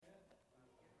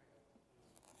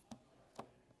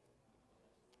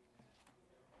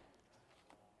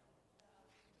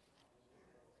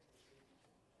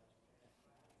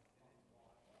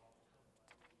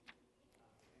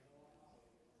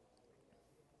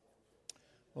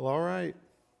Well, all right.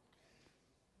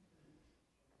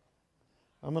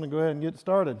 I'm going to go ahead and get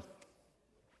started.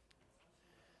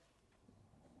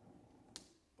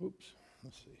 Oops.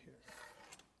 Let's see here.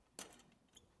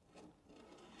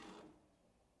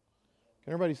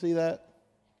 Can everybody see that?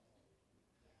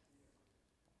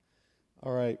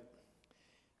 All right.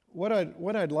 What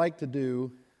I'd like to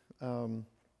do,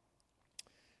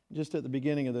 just at the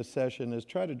beginning of this session, is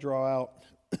try to draw out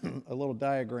a little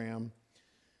diagram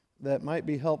that might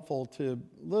be helpful to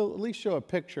at least show a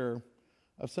picture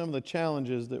of some of the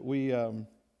challenges that we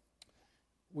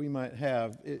might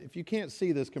have. If you can't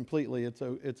see this completely,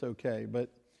 it's okay.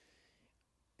 But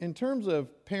in terms of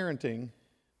parenting,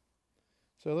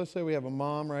 so let's say we have a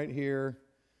mom right here,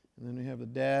 and then we have the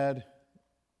dad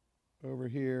over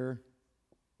here.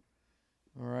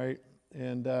 All right,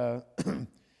 and the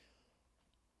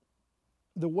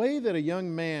way that a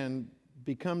young man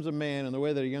becomes a man and the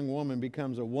way that a young woman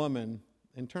becomes a woman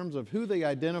in terms of who they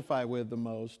identify with the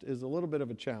most is a little bit of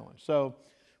a challenge. So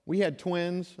we had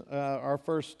twins, our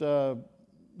first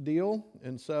deal,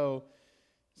 and so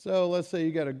let's say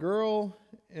you got a girl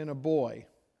and a boy.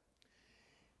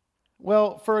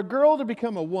 Well, for a girl to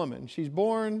become a woman, she's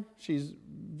born, she's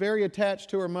very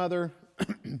attached to her mother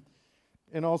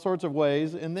in all sorts of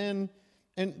ways,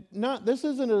 this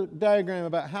isn't a diagram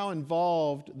about how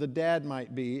involved the dad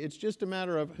might be. It's just a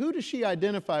matter of who does she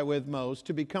identify with most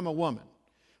to become a woman?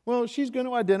 Well, she's going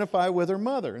to identify with her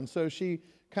mother, and so she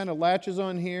kind of latches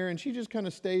on here, and she just kind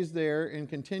of stays there and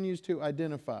continues to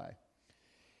identify.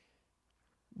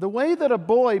 The way that a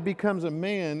boy becomes a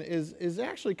man is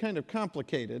actually kind of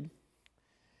complicated,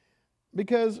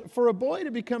 because for a boy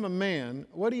to become a man,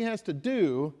 what he has to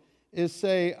do is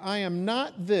say, I am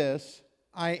not this,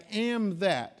 I am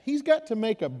that. He's got to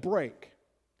make a break.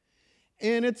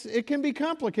 And it can be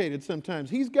complicated sometimes.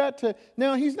 He's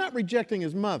not rejecting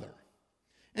his mother.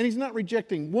 And he's not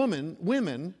rejecting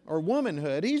women or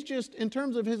womanhood. He's just, in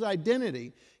terms of his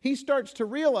identity, he starts to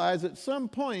realize at some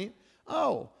point,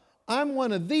 oh, I'm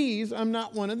one of these, I'm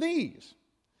not one of these.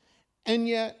 And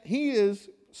yet he has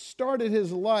started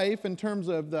his life in terms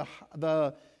of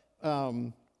the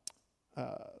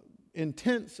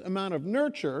intense amount of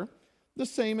nurture the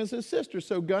same as his sister.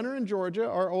 So Gunnar and Georgia,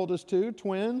 our oldest two,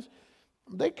 twins,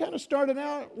 they kind of started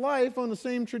out life on the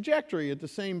same trajectory, at the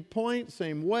same point,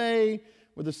 same way,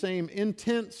 with the same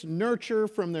intense nurture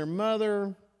from their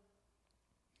mother.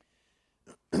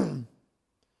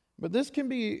 But this can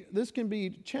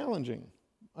be challenging.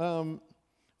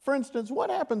 For instance, what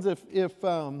happens if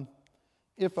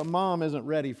a mom isn't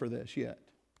ready for this yet?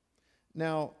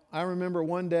 Now, I remember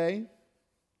one day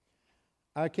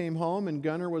I came home and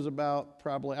Gunnar was about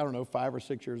probably, 5 or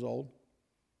 6 years old.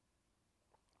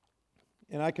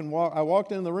 And I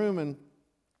walked in the room, and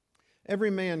every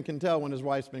man can tell when his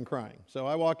wife's been crying. So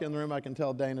I walk in the room, I can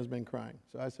tell Dana's been crying.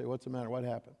 So I say, what's the matter? What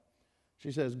happened?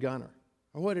 She says, Gunnar.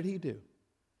 Well, what did he do?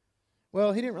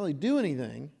 Well, he didn't really do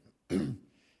anything.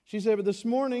 She said, but this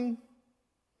morning,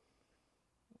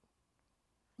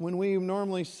 when we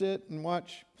normally sit and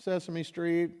watch Sesame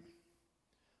Street,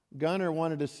 Gunnar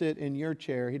wanted to sit in your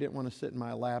chair. He didn't want to sit in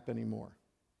my lap anymore.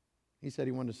 He said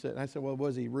he wanted to sit. And I said, well,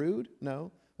 was he rude? No.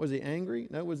 Was he angry?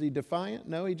 No. Was he defiant?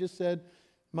 No. He just said,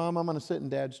 Mom, I'm going to sit in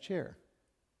Dad's chair.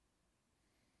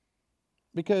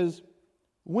 Because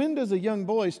when does a young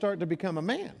boy start to become a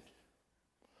man?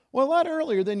 Well, a lot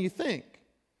earlier than you think.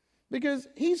 Because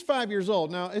he's 5 years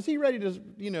old. Now, is he ready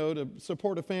to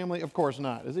support a family? Of course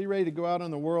not. Is he ready to go out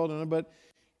in the world? But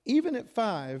even at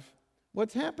 5,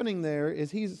 what's happening there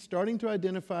is he's starting to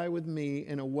identify with me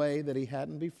in a way that he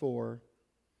hadn't before,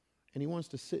 and he wants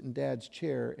to sit in Dad's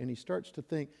chair, and he starts to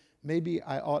think, maybe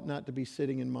I ought not to be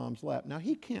sitting in Mom's lap. Now,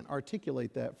 he can't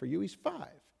articulate that for you. He's 5.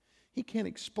 He can't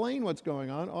explain what's going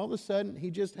on. All of a sudden,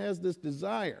 he just has this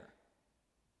desire.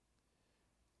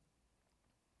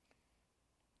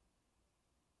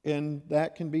 And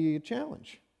that can be a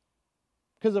challenge.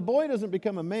 Because a boy doesn't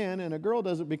become a man, and a girl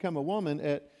doesn't become a woman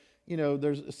at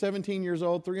there's 17 years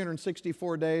old,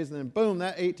 364 days, and then boom,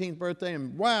 that 18th birthday,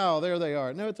 and wow, there they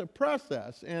are. No, it's a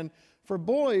process. And for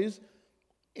boys,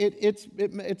 it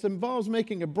involves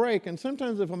making a break. And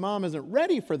sometimes if a mom isn't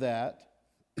ready for that,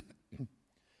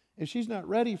 if she's not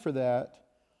ready for that,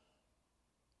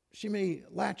 she may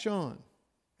latch on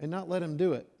and not let him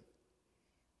do it.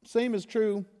 Same is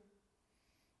true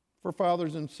for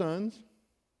fathers and sons.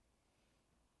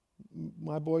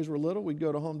 My boys were little, we'd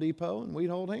go to Home Depot and we'd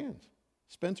hold hands.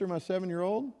 Spencer, my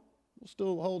 7-year-old, will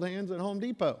still hold hands at Home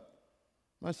Depot.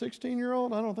 My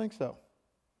 16-year-old, I don't think so.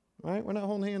 Right? We're not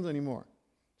holding hands anymore.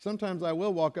 Sometimes I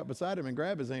will walk up beside him and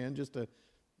grab his hand just to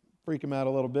freak him out a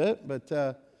little bit, but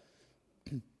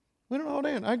We don't hold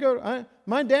hands.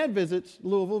 My dad visits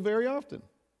Louisville very often.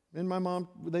 And my mom,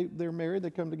 they're married, they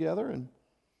come together, and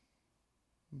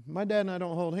my dad and I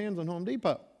don't hold hands on Home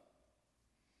Depot.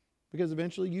 Because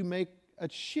eventually you make a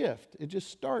shift. It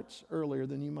just starts earlier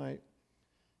than you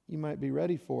might be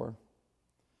ready for.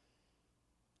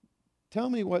 Tell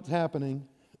me what's happening.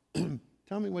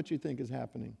 Tell me what you think is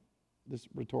happening. This is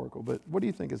rhetorical, but what do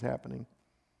you think is happening?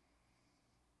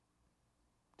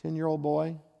 10-year-old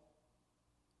boy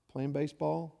playing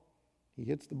baseball. He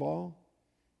hits the ball.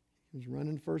 He's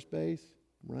running first base,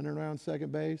 running around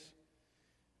second base.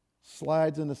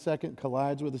 Slides into second,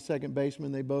 collides with the second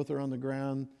baseman. They both are on the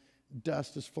ground.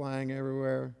 Dust is flying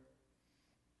everywhere.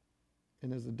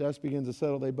 And as the dust begins to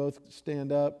settle, they both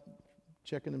stand up,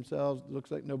 checking themselves. It looks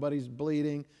like nobody's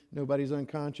bleeding, nobody's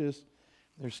unconscious.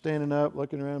 They're standing up,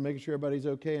 looking around, making sure everybody's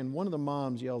okay. And one of the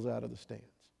moms yells out of the stands,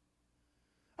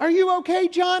 "Are you okay,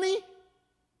 Johnny?"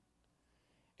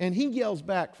 And he yells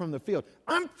back from the field,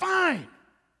 "I'm fine."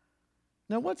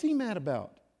 Now, what's he mad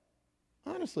about?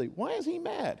 Honestly, why is he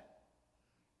mad?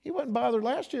 He wasn't bothered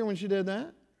last year when she did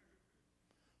that.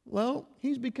 Well,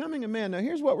 he's becoming a man. Now,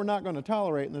 here's what we're not going to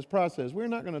tolerate in this process. We're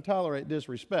not going to tolerate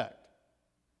disrespect.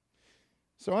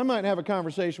 So I might have a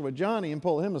conversation with Johnny and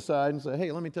pull him aside and say,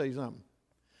 "Hey, let me tell you something.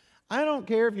 I don't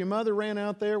care if your mother ran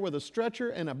out there with a stretcher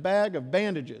and a bag of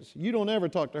bandages. You don't ever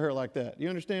talk to her like that. You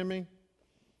understand me?"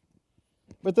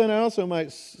 But then I also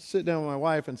might sit down with my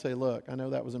wife and say, "Look, I know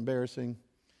that was embarrassing.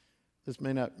 This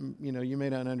may not, you may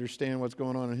not understand what's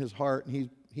going on in his heart, and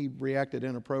he reacted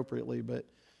inappropriately, but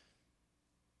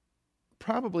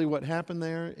probably what happened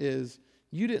there is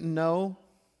you didn't know,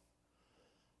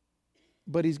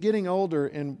 but he's getting older,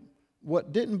 and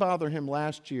what didn't bother him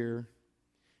last year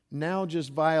now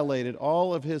just violated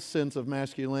all of his sense of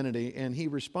masculinity, and he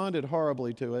responded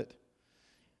horribly to it.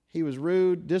 He was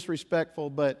rude, disrespectful,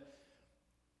 but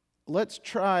let's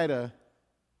try to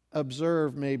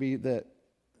observe maybe that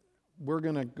we're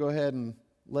going to go ahead and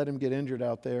let him get injured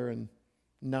out there and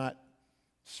not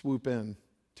swoop in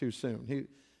too soon."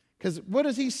 Because what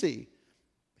does he see?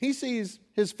 He sees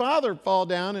his father fall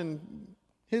down, and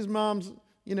his mom's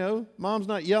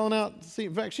not yelling out. See,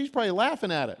 in fact, she's probably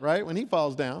laughing at it, right, when he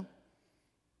falls down.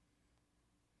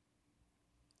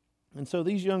 And so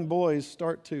these young boys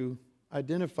start to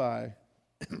identify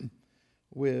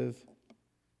with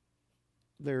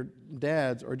their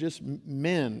dads, or just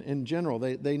men in general.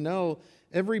 They know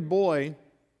every boy,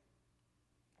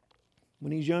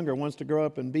 when he's younger, wants to grow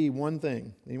up and be one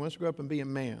thing. He wants to grow up and be a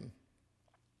man.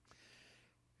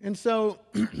 And so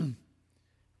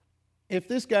if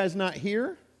this guy's not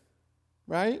here,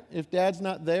 right? If dad's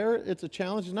not there, it's a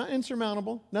challenge. It's not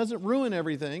insurmountable. It doesn't ruin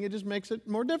everything. It just makes it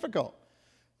more difficult.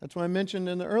 That's why I mentioned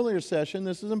in the earlier session,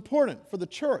 this is important for the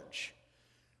church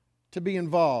to be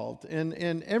involved and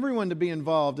everyone to be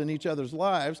involved in each other's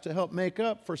lives to help make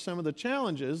up for some of the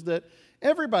challenges that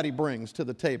everybody brings to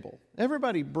the table.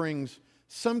 Everybody brings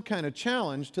some kind of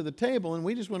challenge to the table, and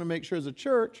we just want to make sure as a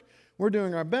church we're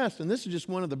doing our best, and this is just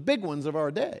one of the big ones of our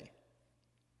day.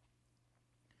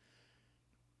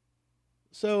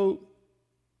 So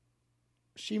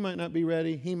she might not be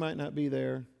ready, he might not be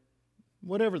there.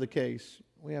 Whatever the case,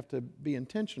 we have to be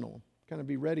intentional, kind of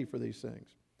be ready for these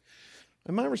things.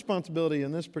 And my responsibility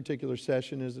in this particular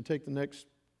session is to take the next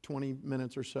 20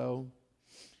 minutes or so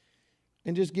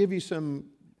and just give you some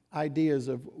ideas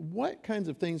of what kinds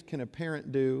of things can a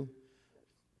parent do,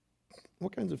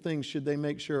 what kinds of things should they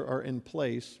make sure are in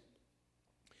place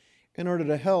in order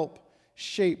to help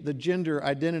shape the gender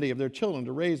identity of their children,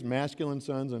 to raise masculine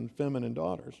sons and feminine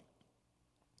daughters.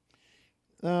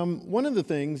 One of the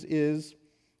things is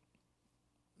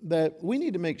that we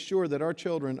need to make sure that our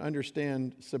children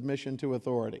understand submission to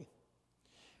authority.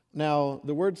 Now,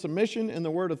 the word submission and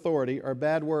the word authority are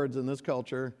bad words in this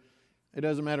culture. It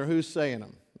doesn't matter who's saying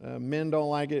them. Men don't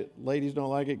like it, ladies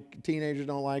don't like it, teenagers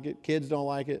don't like it, kids don't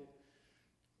like it.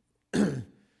 I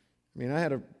mean, I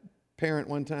had a parent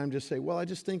one time just say, "Well, I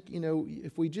just think,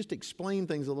 if we just explain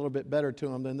things a little bit better to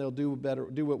them, then they'll do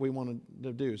what we want them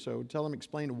to do. So tell them,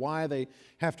 explain why they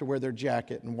have to wear their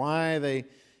jacket and why they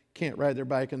can't ride their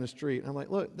bike in the street." And I'm like,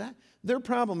 look, their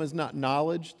problem is not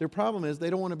knowledge. Their problem is they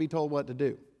don't want to be told what to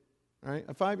do. Right?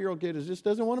 A 5-year-old kid just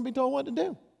doesn't want to be told what to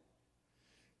do.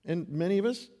 And many of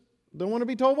us don't want to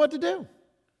be told what to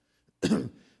do.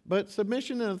 But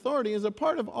submission and authority is a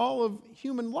part of all of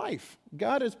human life.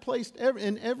 God has placed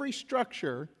in every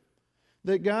structure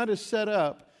that God has set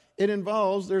up,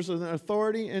 there's an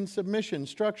authority and submission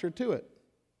structure to it.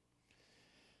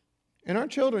 And our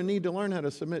children need to learn how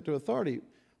to submit to authority.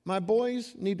 My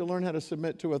boys need to learn how to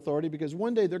submit to authority because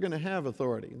one day they're going to have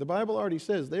authority. The Bible already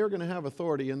says they are going to have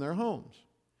authority in their homes.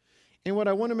 And what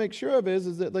I want to make sure of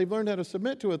is that they've learned how to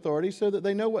submit to authority so that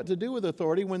they know what to do with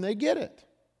authority when they get it.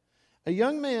 A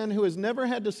young man who has never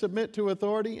had to submit to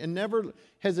authority and never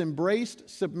has embraced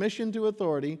submission to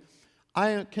authority,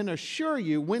 I can assure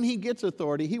you when he gets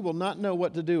authority, he will not know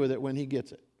what to do with it when he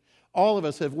gets it. All of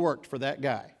us have worked for that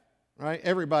guy, right?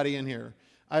 Everybody in here.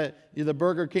 The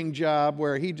Burger King job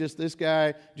where this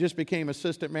guy just became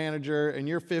assistant manager and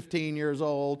you're 15 years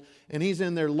old and he's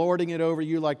in there lording it over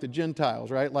you like the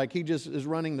Gentiles, right? Like he just is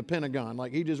running the Pentagon,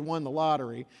 like he just won the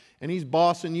lottery and he's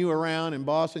bossing you around.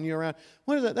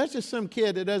 What is that? That's just some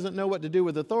kid that doesn't know what to do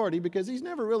with authority because he's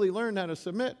never really learned how to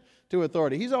submit to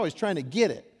authority. He's always trying to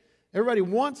get it. Everybody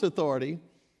wants authority,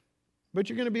 but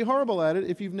you're going to be horrible at it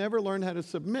if you've never learned how to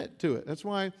submit to it. That's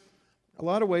why a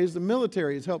lot of ways the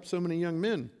military has helped so many young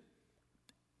men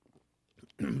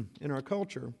in our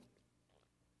culture.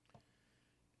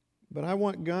 But I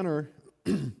want Gunnar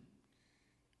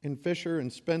and Fisher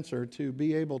and Spencer to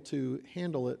be able to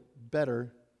handle it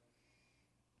better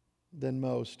than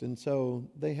most. And so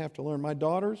they have to learn. My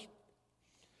daughters,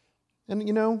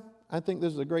 and I think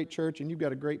this is a great church and you've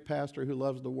got a great pastor who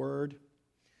loves the Word.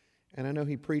 And I know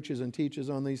he preaches and teaches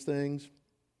on these things.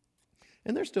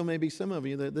 And there still may be some of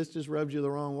you that this just rubs you the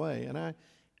wrong way.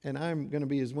 And I'm going to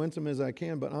be as winsome as I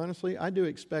can. But honestly, I do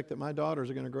expect that my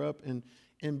daughters are going to grow up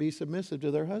and be submissive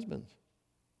to their husbands.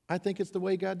 I think it's the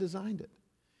way God designed it.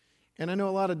 And I know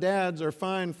a lot of dads are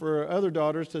fine for other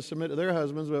daughters to submit to their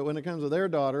husbands. But when it comes to their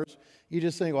daughters, you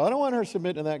just think, well, I don't want her to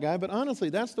submit to that guy. But honestly,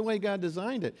 that's the way God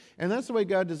designed it. And that's the way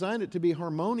God designed it to be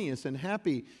harmonious and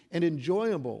happy and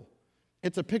enjoyable.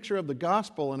 It's a picture of the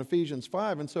gospel in Ephesians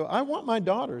 5. And so I want my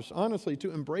daughters, honestly,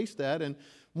 to embrace that. And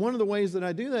one of the ways that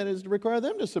I do that is to require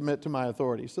them to submit to my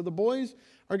authority. So the boys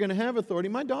are going to have authority.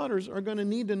 My daughters are going to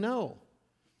need to know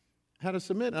how to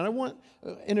submit. And I want,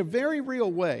 in a very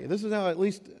real way, this is how at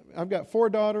least, I've got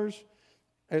 4 daughters.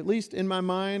 At least in my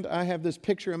mind, I have this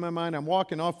picture in my mind. I'm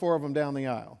walking all 4 of them down the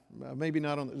aisle. Maybe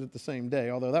not at the same day,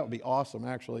 although that would be awesome,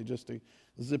 actually, just to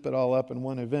zip it all up in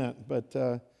one event. But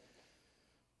I'm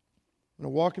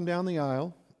going to walk him down the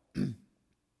aisle, and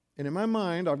in my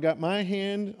mind, I've got my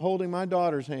hand holding my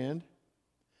daughter's hand,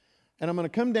 and I'm going to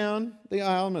come down the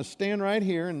aisle. I'm going to stand right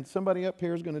here, and somebody up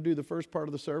here is going to do the first part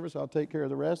of the service. I'll take care of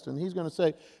the rest, and he's going to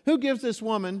say, who gives this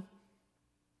woman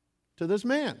to this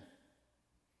man?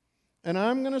 And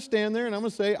I'm going to stand there, and I'm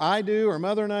going to say, I do, or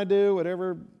Mother and I do,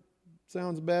 whatever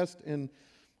sounds best, and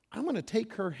I'm going to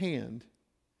take her hand,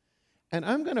 and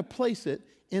I'm going to place it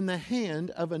in the hand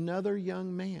of another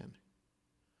young man.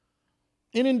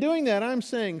 And in doing that, I'm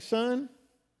saying, son,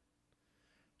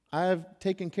 I've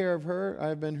taken care of her.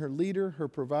 I've been her leader, her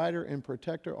provider, and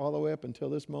protector all the way up until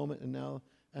this moment, and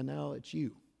now it's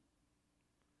you.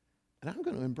 And I'm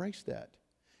going to embrace that.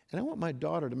 And I want my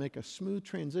daughter to make a smooth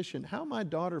transition. How my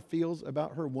daughter feels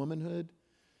about her womanhood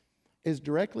is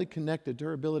directly connected to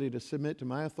her ability to submit to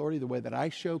my authority, the way that I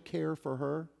show care for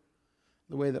her,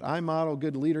 the way that I model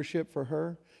good leadership for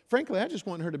her. Frankly, I just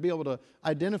want her to be able to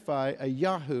identify a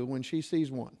Yahoo when she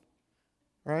sees one,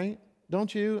 right?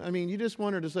 Don't you? I mean, you just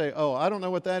want her to say, oh, I don't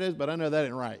know what that is, but I know that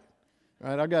ain't right.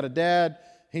 Right? I've got a dad,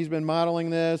 he's been modeling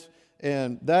this,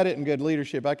 and that isn't good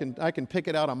leadership. I can pick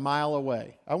it out a mile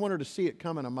away. I want her to see it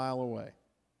coming a mile away.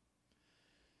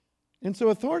 And so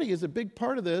authority is a big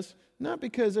part of this, not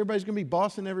because everybody's going to be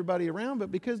bossing everybody around,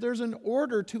 but because there's an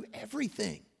order to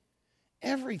everything.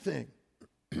 Everything.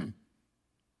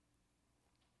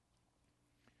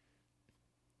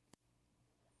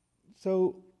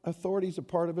 So authority is a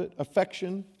part of it.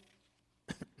 Affection.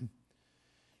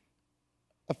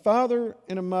 A father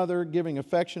and a mother giving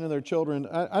affection to their children.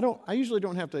 I usually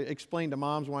don't have to explain to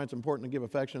moms why it's important to give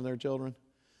affection to their children.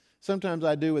 Sometimes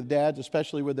I do with dads,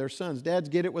 especially with their sons. Dads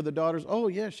get it with the daughters. Oh,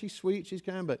 yeah, she's sweet, she's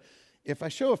kind, but if I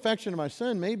show affection to my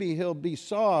son, maybe he'll be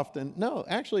soft. And no,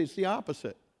 actually, it's the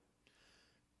opposite.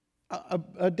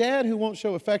 A dad who won't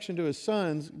show affection to his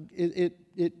sons,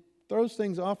 it throws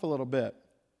things off a little bit.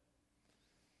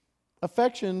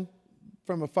 Affection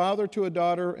from a father to a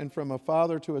daughter and from a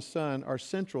father to a son are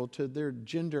central to their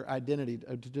gender identity,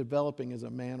 to developing as a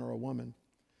man or a woman.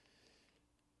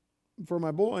 For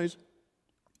my boys,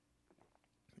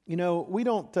 we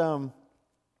don't,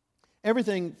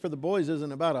 everything for the boys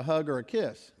isn't about a hug or a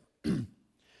kiss.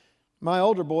 My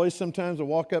older boys sometimes will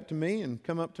walk up to me and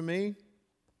come up to me.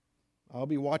 I'll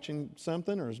be watching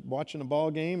something or watching a ball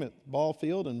game at the ball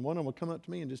field, and one of them will come up to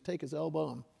me and just take his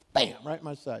elbow and bam, right in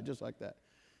my side, just like that.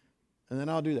 And then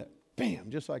I'll do that,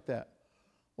 bam, just like that.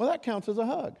 Well, that counts as a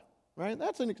hug, right?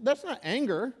 That's not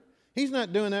anger. He's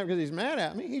not doing that because he's mad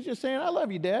at me. He's just saying, I love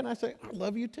you, Dad. And I say, I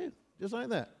love you too, just like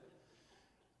that.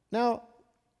 Now,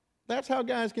 That's how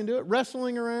guys can do it,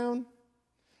 wrestling around.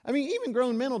 I mean, even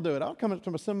grown men will do it. I'll come up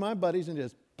to some of my buddies and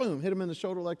just, boom, hit them in the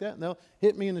shoulder like that, and they'll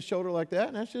hit me in the shoulder like that,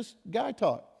 and that's just guy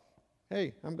talk.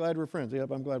 Hey, I'm glad we're friends.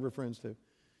 Yep, I'm glad we're friends too.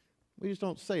 We just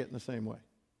don't say it in the same way.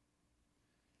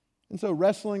 And so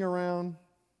wrestling around,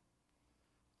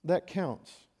 that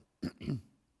counts.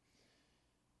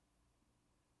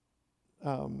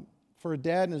 For a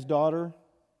dad and his daughter,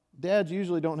 dads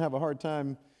usually don't have a hard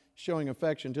time showing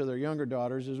affection to their younger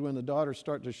daughters is when the daughters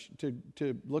start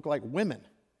to look like women.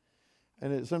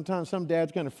 And sometimes some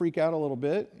dads kind of freak out a little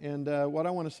bit. And what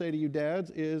I want to say to you dads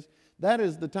is that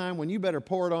is the time when you better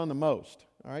pour it on the most.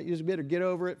 All right, you just better get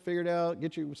over it, figure it out,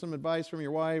 get you some advice from your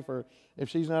wife, or if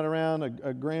she's not around,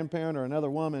 a grandparent or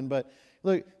another woman. But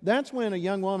look, that's when a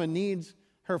young woman needs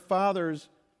her father's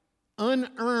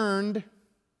unearned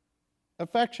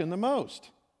affection the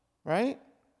most, right?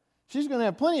 She's going to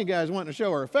have plenty of guys wanting to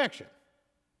show her affection.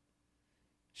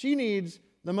 She needs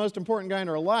the most important guy in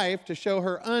her life to show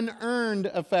her unearned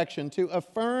affection, to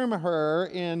affirm her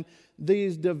in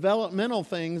these developmental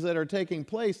things that are taking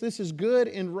place. This is good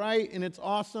and right, and it's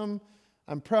awesome.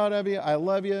 I'm proud of you. I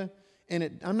love you.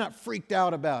 And I'm not freaked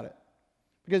out about it.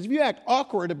 Because if you act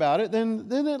awkward about it, then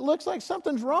it looks like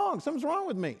something's wrong. Something's wrong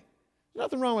with me. There's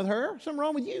nothing wrong with her. Something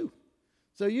wrong with you.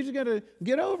 So you just got to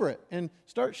get over it and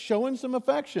start showing some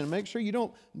affection. Make sure you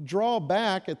don't draw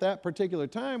back at that particular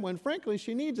time when, frankly,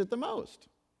 she needs it the most.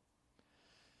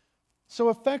 So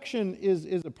affection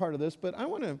is a part of this, but I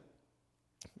want to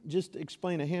just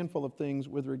explain a handful of things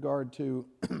with regard to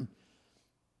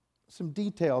some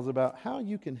details about how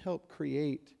you can help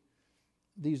create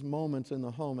these moments in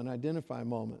the home and identify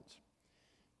moments.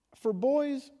 For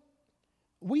boys,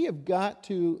 we have got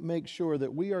to make sure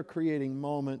that we are creating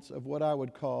moments of what I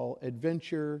would call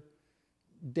adventure,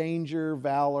 danger,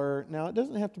 valor. Now, it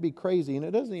doesn't have to be crazy, and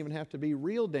it doesn't even have to be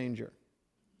real danger.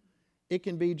 It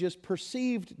can be just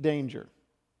perceived danger.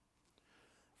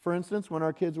 For instance, when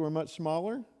our kids were much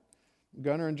smaller,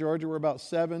 Gunnar and Georgia were about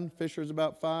 7, Fisher's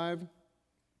about 5.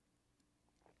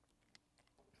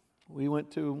 We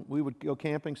would go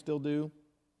camping, still do.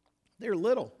 They're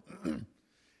little.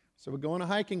 So we go on a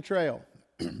hiking trail.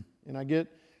 And I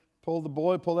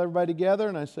pull everybody together,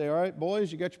 and I say, all right,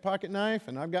 boys, you got your pocket knife,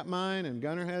 and I've got mine, and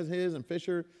Gunnar has his, and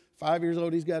Fisher, 5 years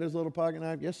old, he's got his little pocket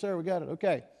knife. Yes, sir, we got it.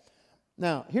 Okay.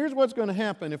 Now, here's what's going to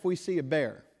happen if we see a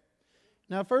bear.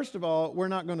 Now, first of all, we're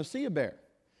not going to see a bear.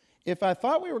 If I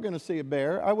thought we were going to see a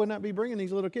bear, I would not be bringing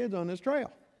these little kids on this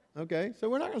trail. Okay? So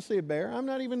we're not going to see a bear. I'm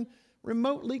not even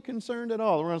remotely concerned at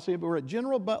all. We're going to see we're at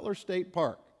General Butler State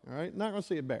Park. All right? Not going to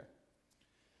see a bear.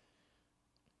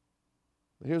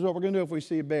 But here's what we're going to do if we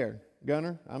see a bear.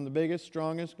 Gunnar, I'm the biggest,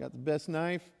 strongest, got the best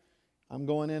knife. I'm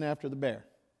going in after the bear.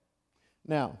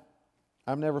 Now,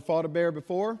 I've never fought a bear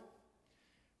before.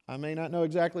 I may not know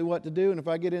exactly what to do, and if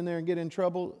I get in there and get in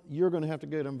trouble, you're going to have to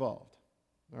get involved.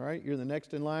 All right? You're the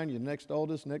next in line. You're the next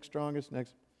oldest, next strongest,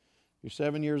 You're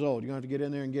 7 years old. You're going to have to get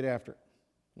in there and get after it.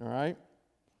 All right?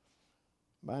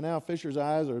 By now, Fisher's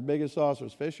eyes are as big as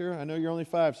saucers. Fisher, I know you're only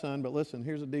 5, son, but listen,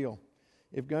 here's the deal.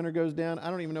 If Gunnar goes down, I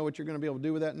don't even know what you're going to be able to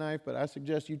do with that knife, but I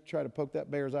suggest you try to poke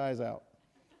that bear's eyes out.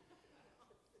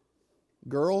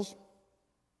 Girls,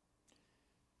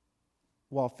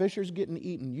 while Fisher's getting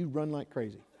eaten, you run like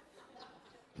crazy.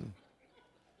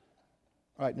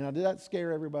 All right, now did that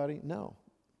scare everybody? No.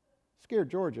 Scared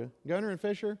Georgia. Gunnar and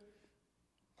Fisher,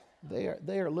 they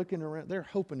are looking around. They're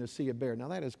hoping to see a bear. Now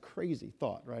that is crazy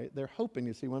thought, right? They're hoping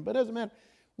to see one, but it doesn't matter.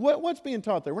 What's being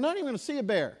taught there? We're not even going to see a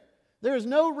bear. There is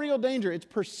no real danger. It's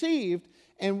perceived.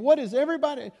 And what is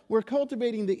everybody? We're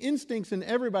cultivating the instincts in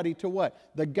everybody to what?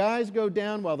 The guys go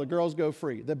down while the girls go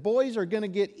free. The boys are going to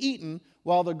get eaten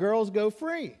while the girls go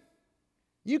free.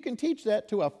 You can teach that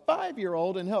to a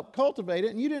 5-year-old and help cultivate it,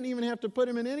 and you didn't even have to put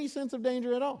him in any sense of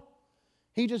danger at all.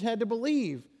 He just had to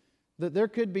believe that there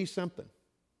could be something.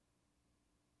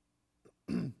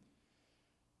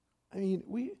 I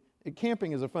mean,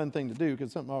 camping is a fun thing to do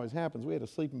because something always happens. We had a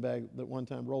sleeping bag that one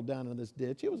time rolled down into this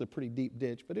ditch. It was a pretty deep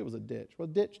ditch, but it was a ditch. Well,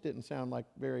 ditch didn't sound like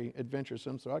very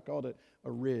adventuresome, so I called it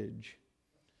a ridge.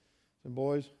 I said,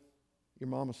 boys, your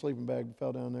mama's sleeping bag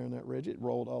fell down there in that ridge. It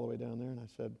rolled all the way down there, and I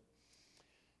said,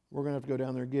 we're going to have to go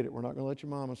down there and get it. We're not going to let your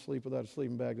mama sleep without a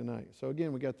sleeping bag tonight. So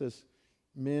again, we got this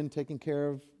men taking care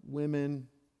of women,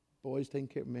 boys taking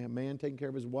care of man taking care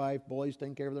of his wife, boys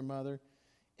taking care of their mother.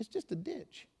 It's just a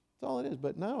ditch. That's all it is.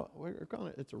 But no, we're calling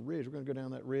it, it's a ridge. We're going to go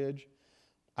down that ridge.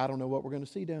 I don't know what we're going to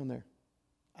see down there.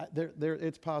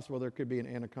 It's possible there could be an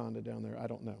anaconda down there. I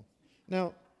don't know.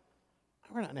 Now,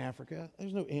 we're not in Africa.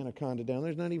 There's no anaconda down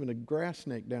there. There's not even a grass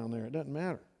snake down there. It doesn't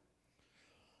matter.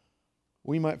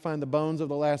 We might find the bones of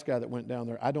the last guy that went down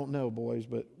there. I don't know, boys,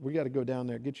 but we got to go down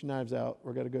there. Get your knives out.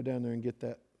 We're got to go down there and get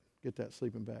that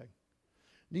sleeping bag.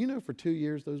 Do you know for 2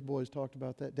 years those boys talked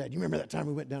about that? Dad, you remember that time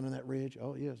we went down on that ridge?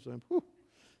 Oh, yes. I'm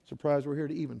surprised we're here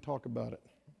to even talk about it.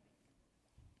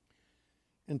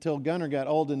 Until Gunnar got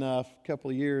old enough, a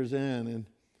couple of years in, and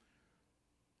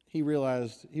he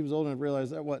was old enough to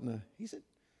realize that wasn't he said,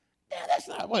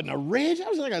 Dad, wasn't a ridge. That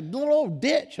was like a little old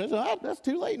ditch. I said, oh, that's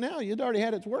too late now. You'd already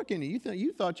had its work in you.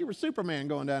 You thought you were Superman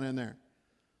going down in there.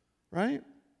 Right?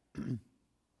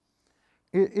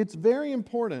 It's very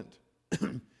important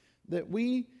that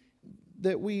we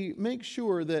make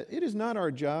sure that it is not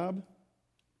our job.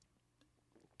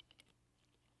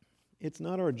 It's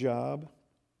not our job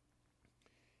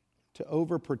to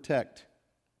overprotect.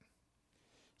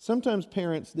 Sometimes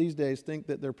parents these days think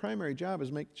that their primary job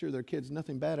is making sure their kids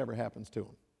nothing bad ever happens to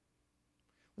them.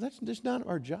 Well, that's just not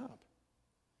our job.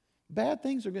 Bad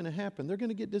things are going to happen. They're going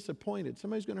to get disappointed.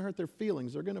 Somebody's going to hurt their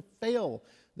feelings. They're going to fail.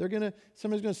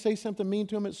 Somebody's going to say something mean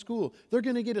to them at school. They're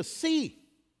going to get a C.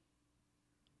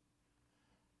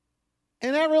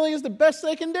 And that really is the best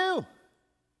they can do.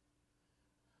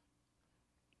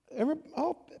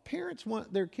 All parents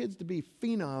want their kids to be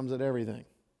phenoms at everything.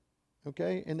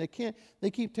 Okay? And they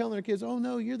keep telling their kids, oh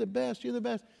no, you're the best, you're the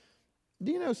best.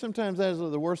 Do you know sometimes that is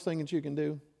the worst thing that you can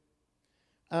do?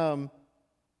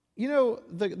 You know,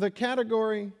 the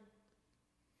category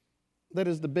that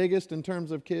is the biggest in terms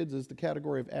of kids is the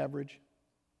category of average.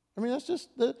 I mean,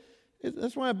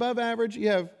 that's why above average, you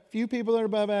have few people that are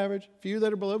above average, few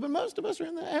that are below, but most of us are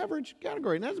in the average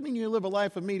category. And that doesn't mean you live a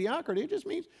life of mediocrity. It just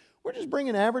means we're just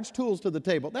bringing average tools to the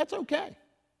table. That's okay.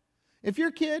 If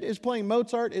your kid is playing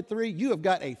Mozart at 3, you have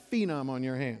got a phenom on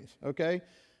your hands, okay?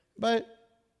 But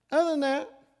other than that,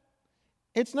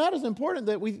 it's not as important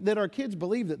that our kids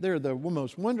believe that they're the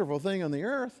most wonderful thing on the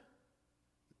earth.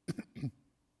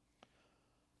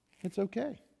 It's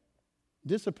okay.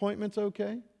 Disappointment's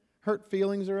okay. Hurt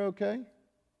feelings are okay.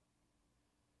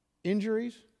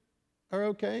 Injuries are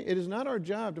okay. It is not our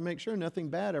job to make sure nothing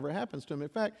bad ever happens to them. In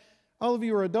fact, all of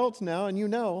you are adults now, and you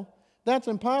know that's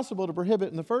impossible to prohibit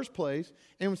in the first place.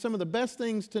 And some of the best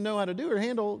things to know how to do are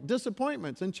handle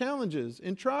disappointments and challenges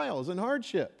and trials and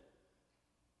hardship.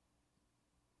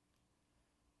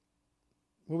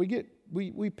 Well,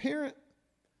 we parent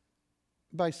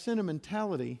by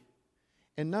sentimentality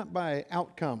and not by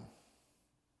outcome.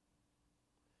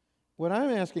 What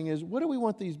I'm asking is, what do we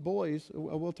want these boys,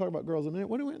 we'll talk about girls in a minute,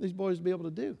 what do we want these boys to be able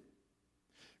to do?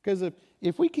 Because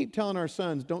if we keep telling our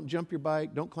sons, don't jump your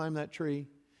bike, don't climb that tree,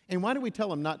 and why do we tell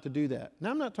them not to do that?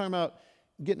 Now, I'm not talking about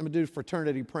getting them to do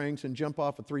fraternity pranks and jump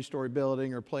off a 3-story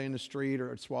building or play in the street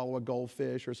or swallow a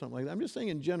goldfish or something like that. I'm just saying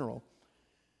in general.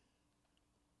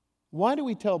 Why do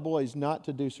we tell boys not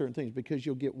to do certain things? Because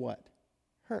you'll get what?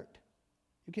 Hurt.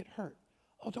 You get hurt.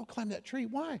 Oh, don't climb that tree.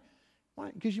 Why?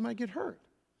 Why? Because you might get hurt.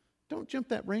 Don't jump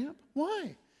that ramp.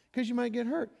 Why? Because you might get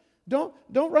hurt. Don't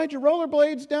ride your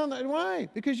rollerblades down that. Why?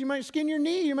 Because you might skin your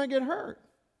knee. You might get hurt.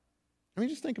 I mean,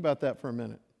 just think about that for a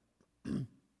minute.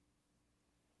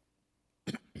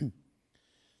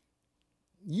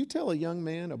 You tell a young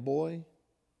man, a boy,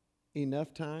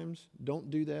 enough times, don't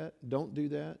do that, don't do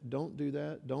that, don't do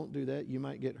that, don't do that, you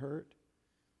might get hurt.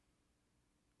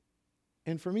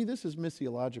 And for me, this is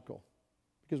missiological.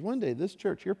 Because one day, this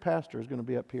church, your pastor is going to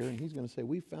be up here, and he's going to say,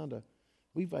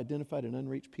 we've identified an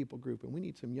unreached people group, and we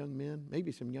need some young men,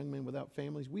 maybe some young men without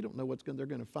families. We don't know they're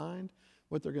going to find,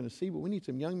 what they're going to see, but we need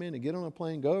some young men to get on a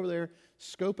plane, go over there,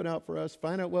 scope it out for us,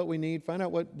 find out what we need, find out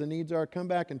what the needs are, come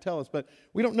back and tell us. But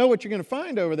we don't know what you're going to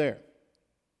find over there.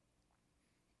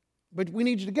 But we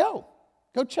need you to go.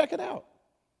 Go check it out.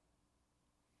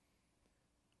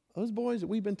 Those boys that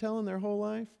we've been telling their whole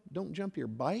life, don't jump your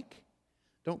bike,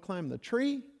 don't climb the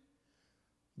tree,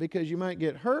 because you might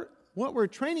get hurt. What we're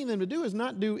training them to do is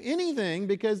not do anything,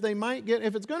 because they might get,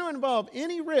 if it's going to involve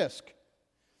any risk,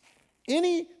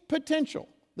 any potential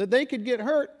that they could get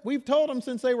hurt, we've told them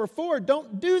since they were 4,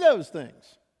 don't do those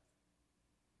things.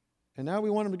 And now we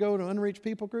want them to go to an unreached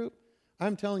people group?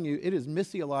 I'm telling you, it is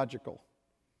missiological.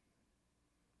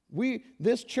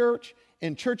 This church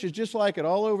and churches just like it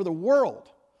all over the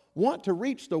world want to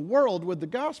reach the world with the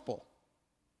gospel.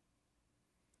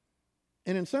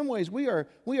 And in some ways, we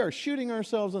are shooting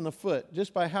ourselves in the foot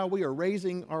just by how we are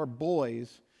raising our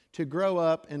boys to grow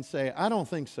up and say, I don't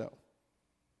think so.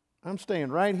 I'm staying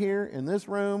right here in this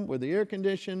room with the air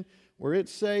conditioned, where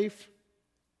it's safe.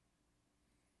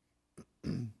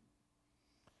 And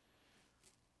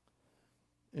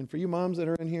for you moms that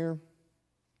are in here,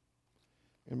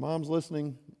 and moms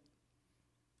listening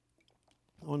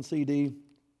on CD,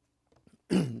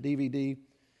 DVD,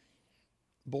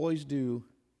 boys do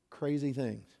crazy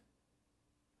things.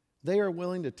 They are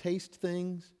willing to taste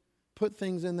things, put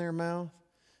things in their mouth,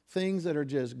 things that are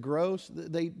just gross.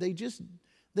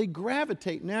 They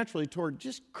gravitate naturally toward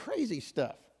just crazy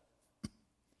stuff.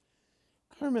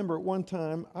 I remember at one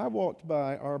time I walked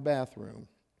by our bathroom.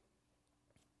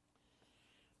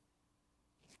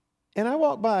 And I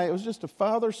walked by, it was just a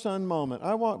father-son moment.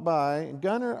 I walked by,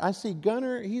 I see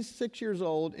Gunnar, he's 6 years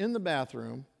old, in the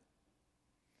bathroom.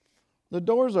 The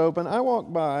door's open, I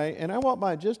walk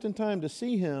by just in time to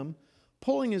see him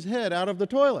pulling his head out of the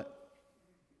toilet.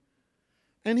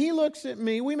 And he looks at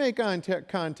me, we make eye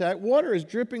contact, water is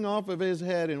dripping off of his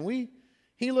head, and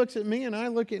he looks at me and I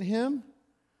look at him.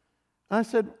 I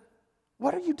said,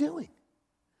 "What are you doing?"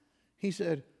 He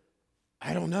said,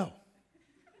 "I don't know."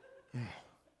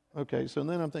 Okay, so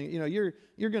then I'm thinking, you're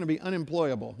going to be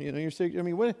unemployable. You're sick. I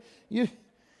mean, you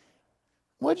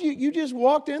just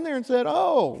walked in there and said,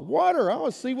 "Oh, water.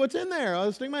 I'll see what's in there.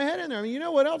 I'll stick my head in there." I mean, you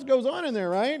know what else goes on in there,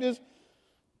 right? Just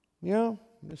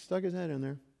stuck his head in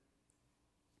there.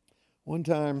 One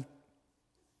time,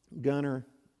 Gunnar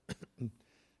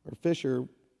or Fisher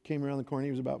came around the corner.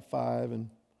 He was about 5, and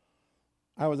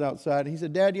I was outside. And he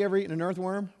said, "Dad, you ever eaten an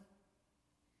earthworm?"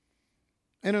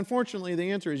 And unfortunately,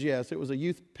 the answer is yes. I was a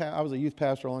youth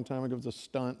pastor a long time ago. It was a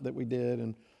stunt that we did,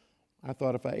 and I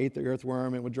thought if I ate the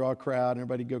earthworm, it would draw a crowd, and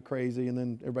everybody would go crazy, and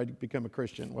then everybody would become a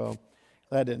Christian. Well,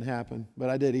 that didn't happen, but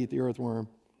I did eat the earthworm.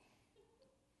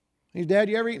 He said, "Dad,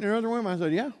 you ever eaten an earthworm?" I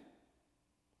said, "Yeah."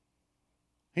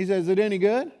 He said, "Is it any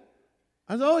good?"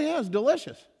 I said, "Oh, yeah, it's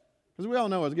delicious." Because we all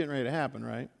know what's getting ready to happen,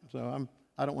 right? So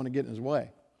I don't want to get in his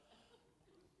way.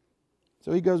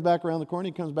 So he goes back around the corner.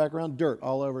 He comes back around, dirt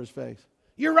all over his face.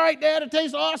 "You're right, Dad. It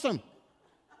tastes awesome."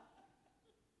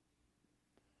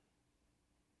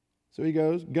 So he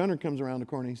goes. Gunnar comes around the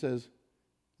corner. He says,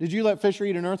 "Did you let Fisher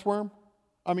eat an earthworm?"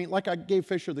 I mean, like I gave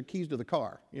Fisher the keys to the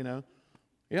car, "Yeah,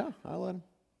 I let him."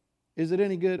 "Is it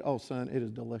any good?" "Oh, son, it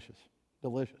is delicious.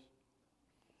 Delicious."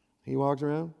 He walks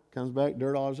around, comes back,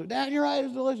 dirt all over his face. "Dad, you're right.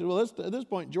 It's delicious." Well, at this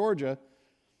point, Georgia,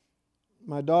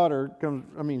 my daughter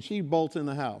she bolts in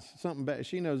the house. Something bad.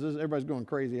 She knows this. Everybody's going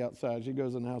crazy outside. She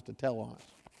goes in the house to tell on us.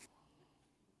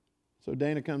 So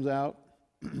Dana comes out.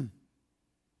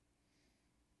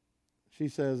 She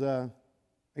says, "Are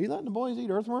you letting the boys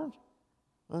eat earthworms?"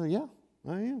 I said, "Yeah,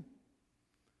 I am."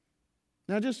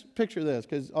 Now just picture this,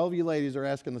 because all of you ladies are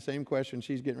asking the same question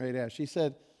she's getting ready to ask. She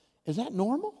said, "Is that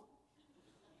normal?"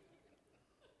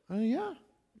 I said,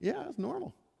 Yeah, it's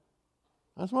normal.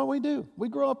 That's what we do. We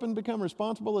grow up and become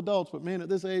responsible adults, but man, at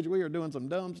this age, we are doing some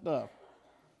dumb stuff.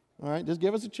 All right, just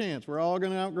give us a chance. We're all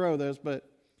going to outgrow this, but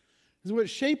this is what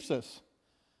shapes us.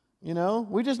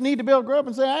 We just need to be able to grow up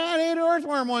and say, "I ate an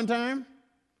earthworm one time.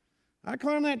 I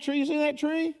climbed that tree. You see that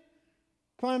tree?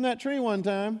 Climbed that tree one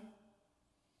time."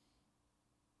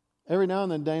 Every now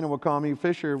and then, Dana will call me.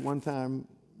 Fisher, one time,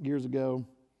 years ago,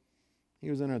 he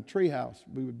was in a tree house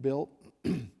we had built.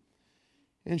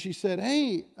 And she said,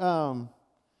 "Hey,"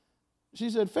 she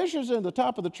said, "Fisher's in the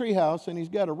top of the tree house, and he's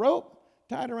got a rope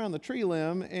tied around the tree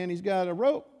limb, and he's got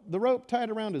the rope tied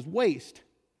around his waist.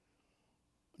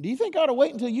 Do you think I ought to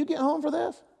wait until you get home for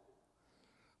this?"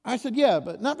 I said, "Yeah,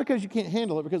 but not because you can't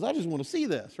handle it, because I just want to see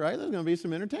this, right? There's going to be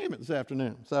some entertainment this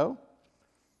afternoon." So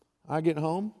I get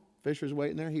home. Fisher's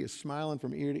waiting there. He is smiling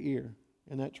from ear to ear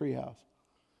in that tree house.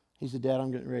 He said, "Dad,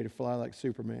 I'm getting ready to fly like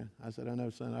Superman." I said, "I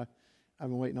know, son. I've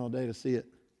been waiting all day to see it."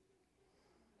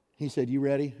 He said, "You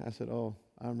ready?" I said, "Oh,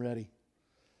 I'm ready."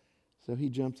 So he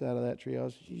jumps out of that tree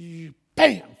house,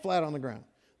 bam, flat on the ground.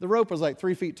 The rope was like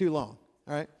 3 feet too long,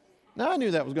 all right? Now I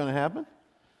knew that was going to happen.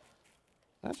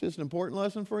 That's just an important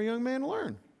lesson for a young man to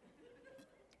learn.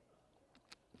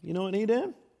 You know what he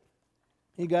did?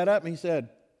 He got up and he said,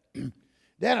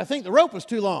 "Dad, I think the rope was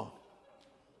too long."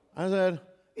 I said,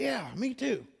 "Yeah, me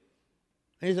too."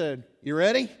 He said, "You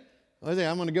ready?" I said,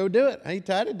 "I'm going to go do it." And he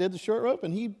tied it, did the short rope,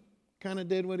 and he kind of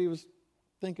did what he was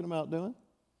thinking about doing.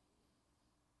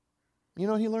 You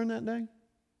know what he learned that day? You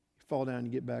fall down,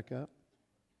 you get back up.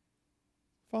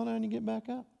 Fall down, you get back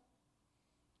up.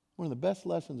 One of the best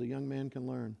lessons a young man can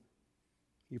learn.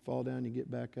 You fall down, you get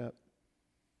back up.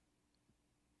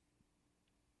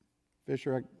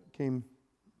 Fisher, I came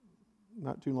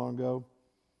not too long ago.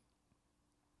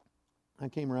 I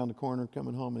came around the corner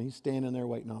coming home, and he's standing there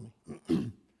waiting on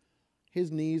me. His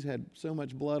knees had so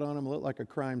much blood on them, it looked like a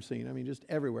crime scene. I mean, just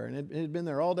everywhere. And it had been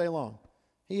there all day long.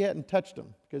 He hadn't touched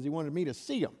them because he wanted me to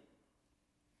see them.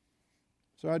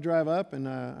 So I drive up, and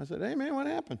I said, "Hey, man, what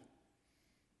happened?"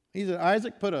 He said,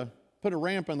 "Isaac put a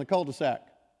ramp in the cul-de-sac."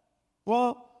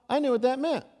 Well, I knew what that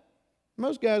meant.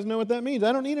 Most guys know what that means.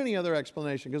 I don't need any other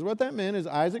explanation, because what that meant is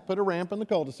Isaac put a ramp in the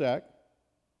cul-de-sac.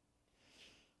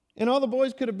 And all the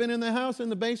boys could have been in the house in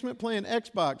the basement playing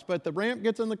Xbox, but the ramp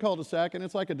gets in the cul-de-sac, and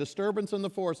it's like a disturbance in the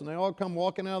force, and they all come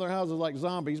walking out of their houses like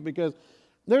zombies because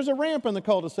there's a ramp in the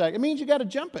cul-de-sac. It means you got to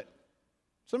jump it.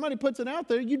 Somebody puts it out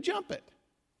there, you jump it.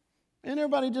 And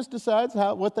everybody just decides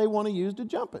what they want to use to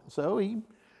jump it. So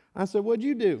I said, what'd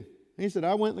you do? He said,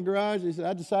 I went in the garage. He said,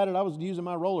 I decided I was using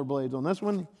my rollerblades on this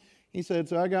one. He said,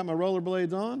 so I got my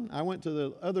rollerblades on. I went to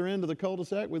the other end of the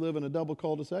cul-de-sac. We live in a double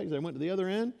cul-de-sac. So I went to the other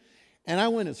end, and I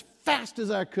went as fast as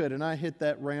I could, and I hit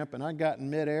that ramp, and I got in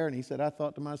midair, and he said, I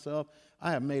thought to myself,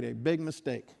 I have made a big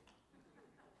mistake.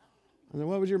 I said,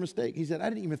 what was your mistake? He said, I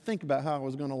didn't even think about how I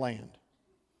was going to land.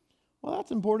 Well,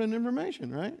 that's important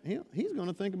information, right? He's going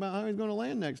to think about how he's going to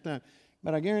land next time.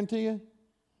 But I guarantee you,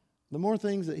 the more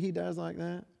things that he does like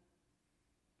that,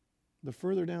 the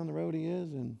further down the road he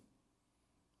is, and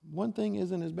one thing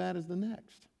isn't as bad as the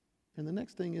next. And the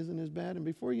next thing isn't as bad, and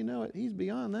before you know it, he's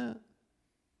beyond that.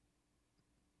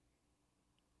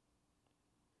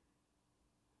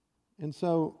 And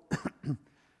so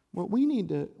what we need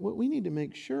to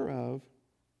make sure of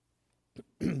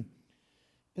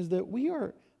is that we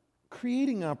are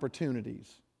creating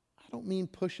opportunities. I don't mean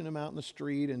pushing them out in the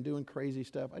street and doing crazy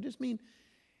stuff. I just mean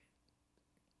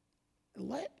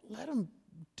let them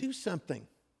do something.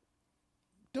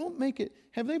 Don't make it.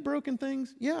 Have they broken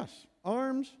things? Yes.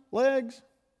 Arms, legs.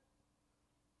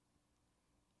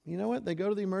 You know what? They go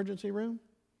to the emergency room.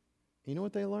 You know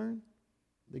what they learn?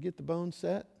 They get the bone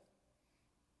set.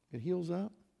 It heals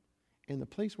up. And the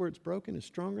place where it's broken is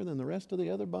stronger than the rest of the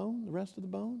other bone, the rest of the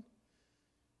bone.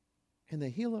 And they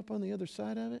heal up on the other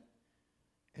side of it.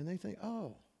 And they think,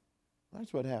 oh,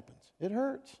 that's what happens. It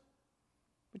hurts.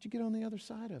 But you get on the other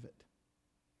side of it.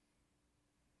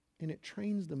 And it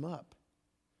trains them up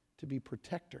to be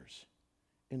protectors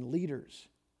and leaders.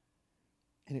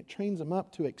 And it trains them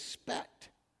up to expect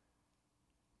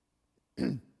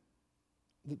that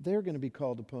they're going to be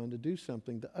called upon to do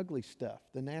something, the ugly stuff,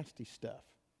 the nasty stuff.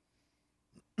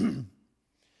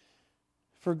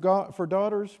 For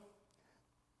daughters,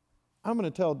 I'm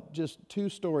going to tell just two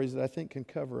stories that I think can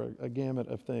cover a gamut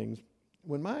of things.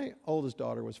 When my oldest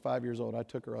daughter was 5 years old, I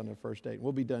took her on her first date.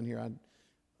 We'll be done here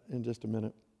in just a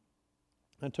minute.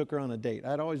 I took her on a date.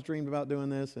 I'd always dreamed about doing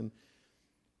this, and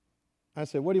I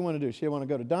said, what do you want to do? She said, I want to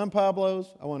go to Don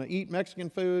Pablo's. I want to eat Mexican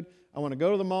food. I want to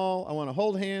go to the mall. I want to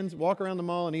hold hands, walk around the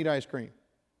mall, and eat ice cream.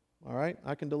 All right?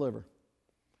 I can deliver.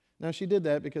 Now, she did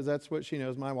that because that's what she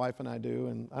knows my wife and I do,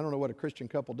 and I don't know what a Christian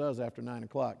couple does after 9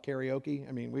 o'clock. Karaoke.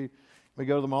 I mean, we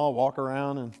go to the mall, walk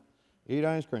around, and eat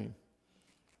ice cream.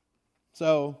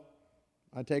 So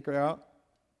I take her out,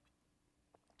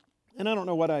 and I don't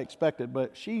know what I expected,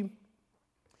 but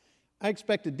I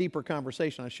expected deeper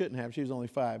conversation. I shouldn't have. She was only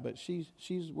 5, but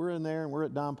we're in there, and we're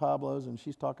at Don Pablo's, and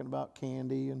she's talking about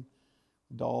candy and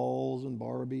dolls and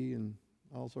Barbie and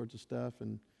all sorts of stuff.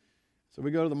 And so we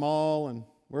go to the mall, and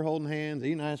we're holding hands,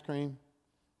 eating ice cream,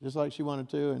 just like she wanted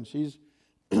to, and she's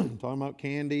talking about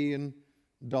candy and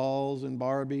dolls and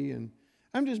Barbie, and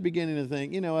I'm just beginning to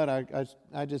think, you know what,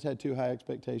 I just had too high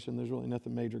expectation. There's really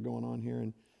nothing major going on here.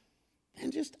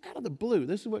 And just out of the blue,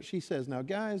 this is what she says. Now,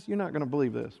 guys, you're not going to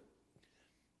believe this.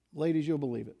 Ladies, you'll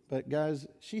believe it. But guys,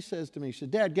 she says to me, she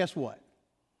said, Dad, guess what?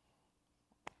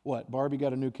 What? Barbie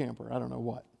got a new camper. I don't know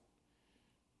what.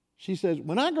 She says,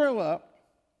 when I grow up,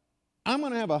 I'm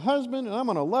going to have a husband and I'm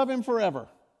going to love him forever.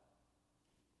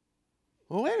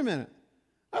 Well, wait a minute.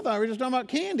 I thought we were just talking about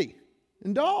candy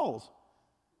and dolls.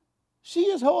 She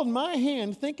is holding my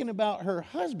hand thinking about her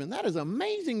husband. That is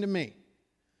amazing to me.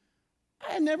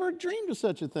 I never dreamed of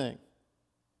such a thing.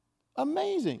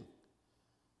 Amazing.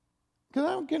 Because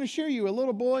I can assure you, a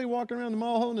little boy walking around the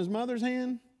mall holding his mother's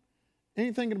hand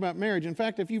ain't thinking about marriage. In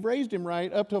fact, if you've raised him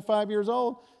right up till 5 years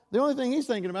old, the only thing he's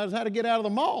thinking about is how to get out of the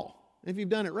mall. If you've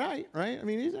done it right? I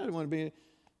mean, he's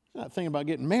not thinking about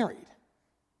getting married.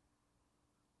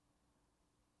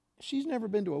 She's never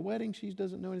been to a wedding. She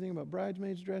doesn't know anything about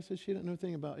bridesmaids' dresses. She doesn't know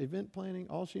anything about event planning.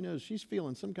 All she knows is she's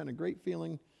feeling some kind of great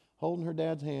feeling holding her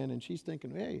dad's hand, and she's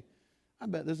thinking, hey, I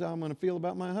bet this is how I'm going to feel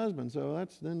about my husband. So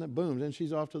then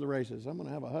she's off to the races. I'm going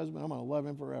to have a husband. I'm going to love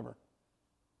him forever.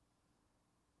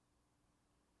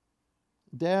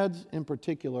 Dads in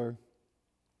particular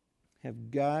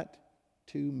have got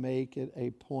to make it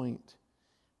a point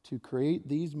to create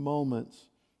these moments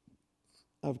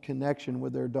of connection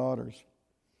with their daughters.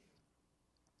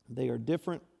 They are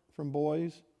different from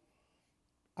boys.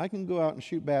 I can go out and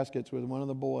shoot baskets with one of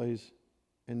the boys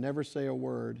and never say a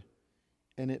word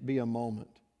and it be a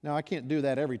moment. Now, I can't do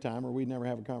that every time or we'd never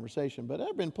have a conversation, but there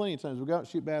have been plenty of times we go out and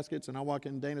shoot baskets and I walk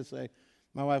in and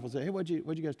my wife will say, hey, what'd you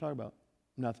guys talk about?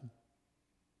 Nothing.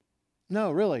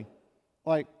 No, really.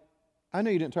 Like, I know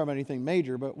you didn't talk about anything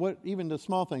major, but what, even the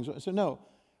small things. So no,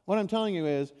 what I'm telling you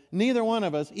is neither one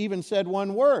of us even said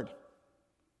one word.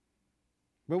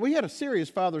 But we had a serious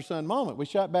father-son moment. We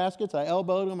shot baskets. I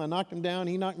elbowed him. I knocked him down.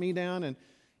 He knocked me down. And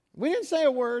we didn't say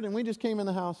a word, and we just came in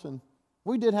the house, and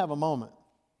we did have a moment.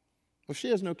 Well, she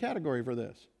has no category for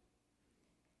this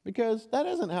because that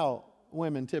isn't how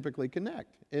women typically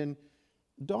connect. And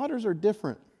daughters are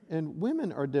different, and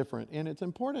women are different. And it's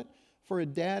important for a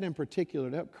dad in particular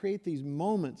to help create these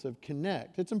moments of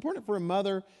connect. It's important for a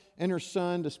mother and her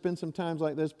son to spend some time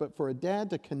like this, but for a dad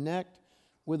to connect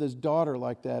with his daughter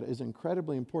like that is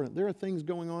incredibly important. There are things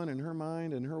going on in her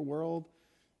mind and her world.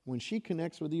 When she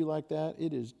connects with you like that,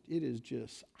 it is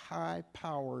just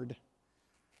high-powered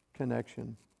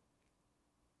connection.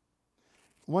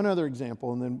 One other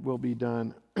example, and then we'll be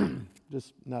done.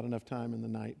 Just not enough time in the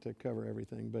night to cover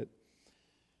everything. But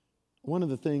one of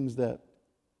the things that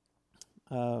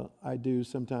I do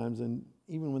sometimes, and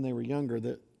even when they were younger,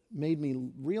 that made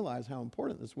me realize how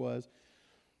important this was.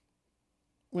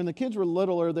 When the kids were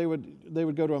littler, they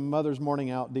would go to a mother's morning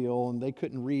out deal, and they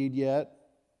couldn't read yet.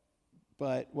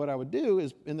 But what I would do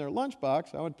is, in their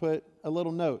lunchbox, I would put a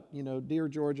little note. You know, dear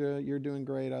Georgia, you're doing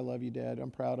great. I love you, Dad. I'm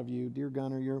proud of you. Dear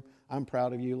Gunner, I'm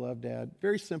proud of you. Love, Dad.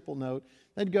 Very simple note.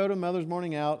 They'd go to mother's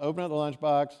morning out, open up the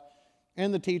lunchbox,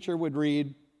 and the teacher would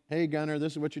read, hey, Gunner,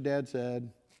 this is what your dad said.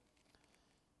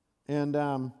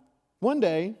 And one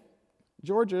day,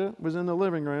 Georgia was in the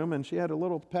living room, and she had a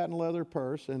little patent leather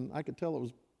purse, and I could tell it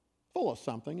was full of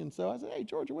something. And so I said, hey,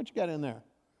 Georgia, what you got in there?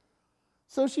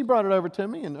 So she brought it over to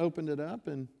me and opened it up,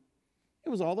 and it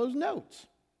was all those notes.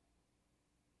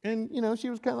 And, you know, she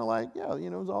was kind of like, yeah, you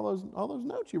know, it was all those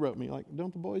notes you wrote me. Like,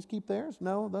 don't the boys keep theirs?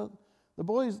 No, the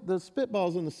boys, the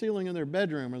spitballs in the ceiling in their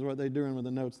bedroom is what they're doing with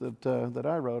the notes that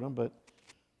I wrote them. But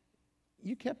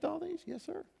you kept all these? Yes,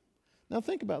 sir. Now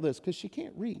think about this, because she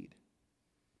can't read.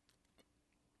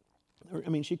 I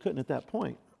mean, she couldn't at that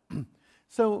point.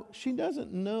 So she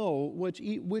doesn't know what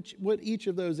each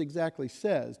of those exactly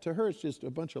says. To her, it's just a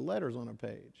bunch of letters on a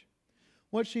page.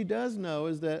 What she does know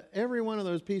is that every one of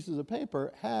those pieces of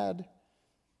paper had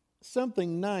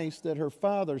something nice that her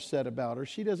father said about her.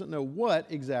 She doesn't know what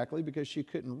exactly because she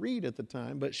couldn't read at the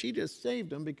time, but she just saved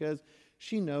them because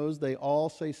she knows they all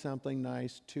say something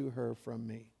nice to her from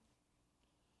me.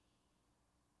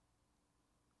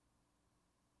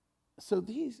 So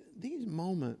these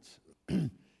moments,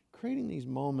 creating these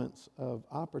moments of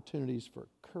opportunities for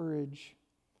courage,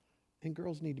 and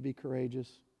girls need to be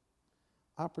courageous,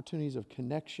 opportunities of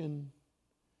connection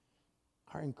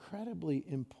are incredibly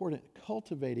important.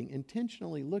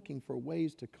 Intentionally looking for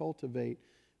ways to cultivate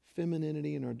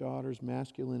femininity in our daughters,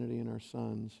 masculinity in our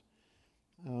sons.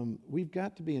 We've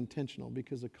got to be intentional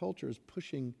because the culture is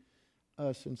pushing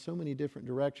us in so many different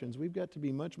directions. We've got to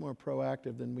be much more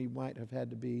proactive than we might have had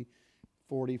to be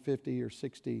 40, 50, or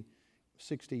 60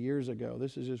 years ago.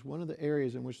 This is just one of the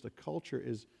areas in which the culture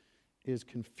is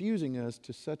confusing us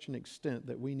to such an extent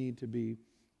that we need to be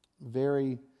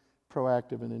very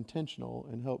proactive and intentional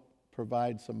and help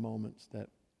provide some moments that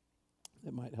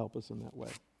might help us in that way.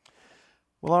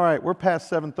 Well, all right, we're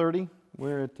past 7:30.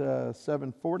 We're at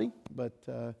 7:40, but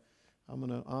I'm going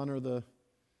to honor the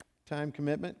time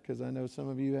commitment because I know some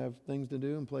of you have things to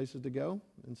do and places to go.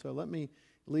 And so let me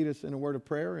lead us in a word of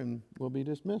prayer and we'll be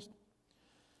dismissed.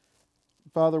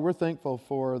 Father, we're thankful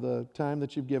for the time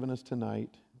that you've given us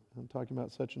tonight. I'm talking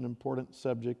about such an important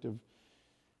subject of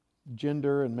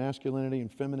gender and masculinity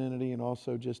and femininity, and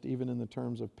also just even in the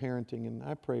terms of parenting. And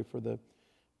I pray for the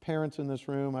parents in this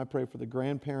room. I pray for the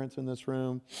grandparents in this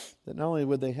room, that not only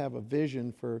would they have a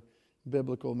vision for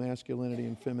biblical masculinity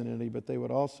and femininity, but they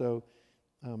would also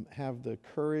have the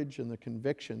courage and the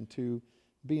conviction to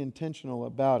be intentional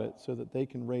about it so that they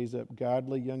can raise up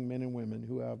godly young men and women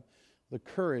who have the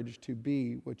courage to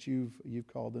be what you've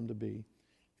called them to be.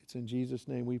 It's in Jesus'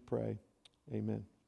 name we pray. Amen.